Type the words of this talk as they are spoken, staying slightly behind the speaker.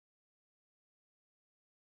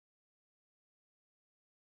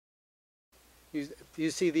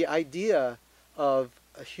You see, the idea of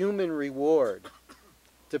a human reward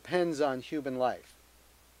depends on human life.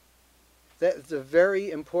 That's a very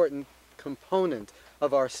important component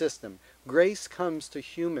of our system. Grace comes to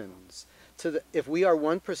humans. If we are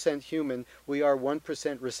 1% human, we are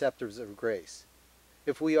 1% receptors of grace.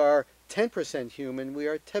 If we are 10% human, we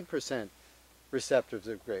are 10% receptors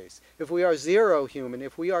of grace. If we are 0 human,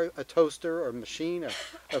 if we are a toaster or a machine, or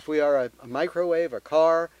if we are a microwave, a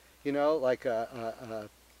car, like a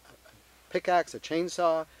pickaxe, a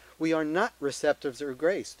chainsaw, we are not receptors of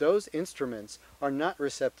grace. Those instruments are not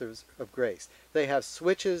receptors of grace. They have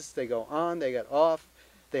switches, they go on, they get off,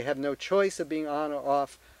 they have no choice of being on or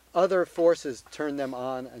off. Other forces turn them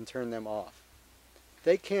on and turn them off.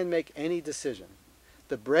 They can't make any decision.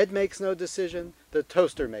 The bread makes no decision, the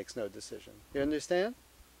toaster makes no decision. You understand?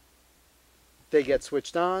 They get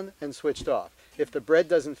switched on and switched off. If the bread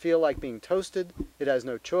doesn't feel like being toasted, it has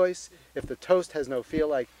no choice. If the toast has no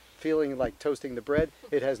feeling like toasting the bread,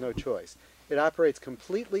 it has no choice. It operates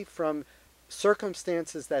completely from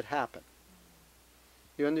circumstances that happen.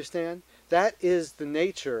 You understand? That is the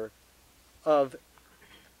nature of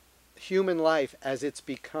human life as it's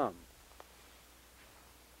become.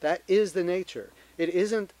 That is the nature. It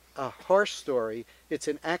isn't a harsh story, it's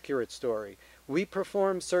an accurate story. We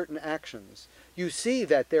perform certain actions. You see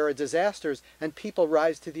that there are disasters and people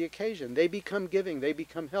rise to the occasion. They become giving, they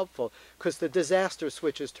become helpful because the disaster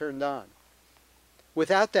switch is turned on.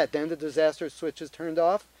 Without that, then the disaster switch is turned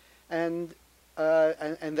off and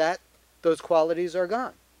those qualities are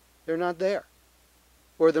gone. They're not there.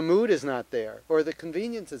 Or the mood is not there, or the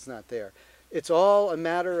convenience is not there. It's all a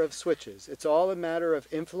matter of switches. It's all a matter of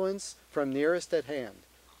influence from nearest at hand.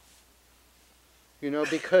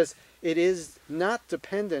 Because it is not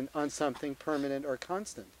dependent on something permanent or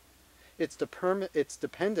constant. It's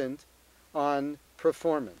dependent on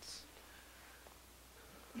performance.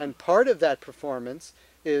 And part of that performance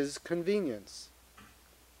is convenience.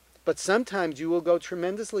 But sometimes you will go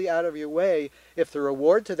tremendously out of your way if the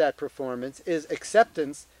reward to that performance is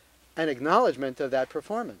acceptance and acknowledgement of that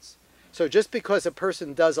performance. So just because a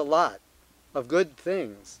person does a lot of good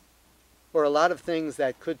things, or a lot of things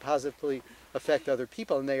that could positively affect other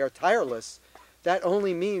people, and they are tireless, that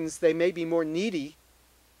only means they may be more needy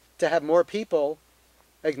to have more people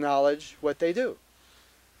acknowledge what they do.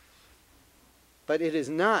 But it is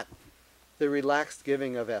not the relaxed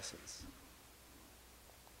giving of essence.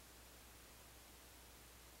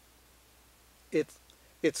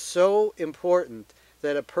 It's so important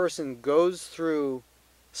that a person goes through,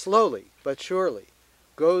 slowly but surely,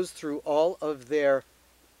 goes through all of their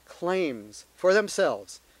claims for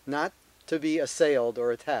themselves, not to be assailed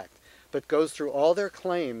or attacked, but goes through all their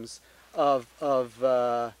claims of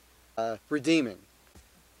redeeming.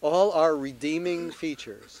 All our redeeming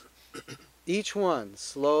features. Each one,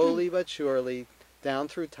 slowly but surely, down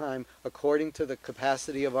through time, according to the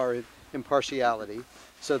capacity of our impartiality,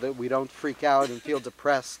 so that we don't freak out and feel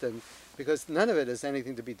depressed, and because none of it is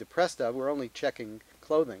anything to be depressed of. We're only checking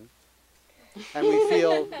clothing. And we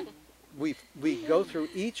feel, we go through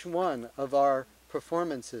each one of our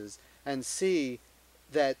performances and see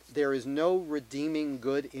that there is no redeeming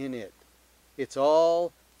good in it. It's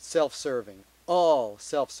all self-serving, all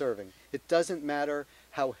self-serving. It doesn't matter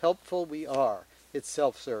how helpful we are. It's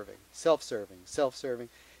self-serving, self-serving, self-serving.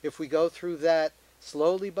 If we go through that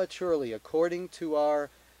slowly but surely, according to our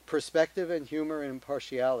perspective and humor and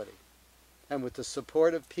impartiality, and with the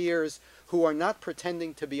support of peers who are not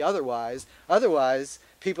pretending to be otherwise,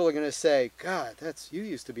 people are going to say, God, you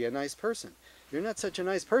used to be a nice person. You're not such a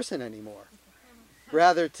nice person anymore.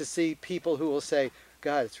 Rather to see people who will say,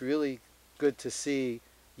 God, it's really good to see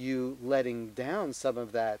you letting down some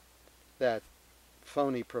of that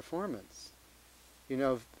phony performance.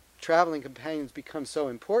 Traveling companions become so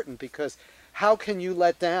important because how can you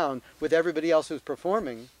let down with everybody else who's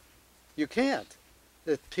performing? You can't.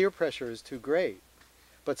 The peer pressure is too great.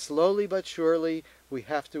 But slowly but surely, we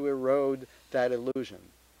have to erode that illusion.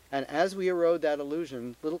 And as we erode that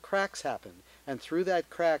illusion, little cracks happen. And through that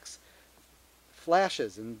cracks,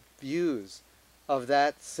 flashes and views of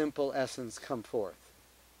that simple essence come forth.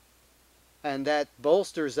 And that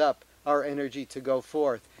bolsters up our energy to go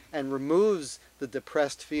forth and removes the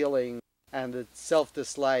depressed feeling and the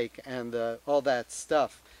self-dislike and all that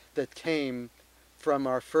stuff that came from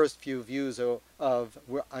our first few views of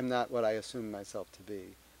I'm not what I assumed myself to be.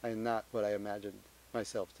 I'm not what I imagined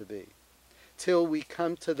myself to be. Till we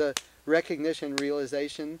come to the recognition,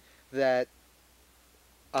 realization that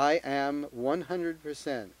I am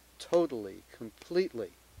 100%, totally, completely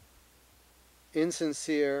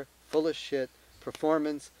insincere, full of shit,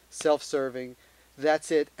 performance, self-serving,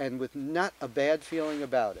 That's it, and with not a bad feeling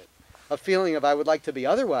about it. A feeling of I would like to be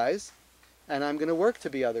otherwise, and I'm going to work to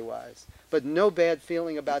be otherwise. But no bad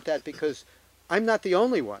feeling about that, because I'm not the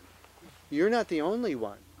only one. You're not the only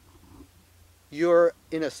one. You're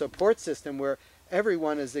in a support system where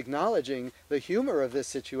everyone is acknowledging the humor of this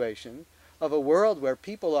situation, of a world where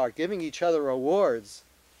people are giving each other awards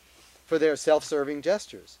for their self-serving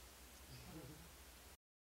gestures.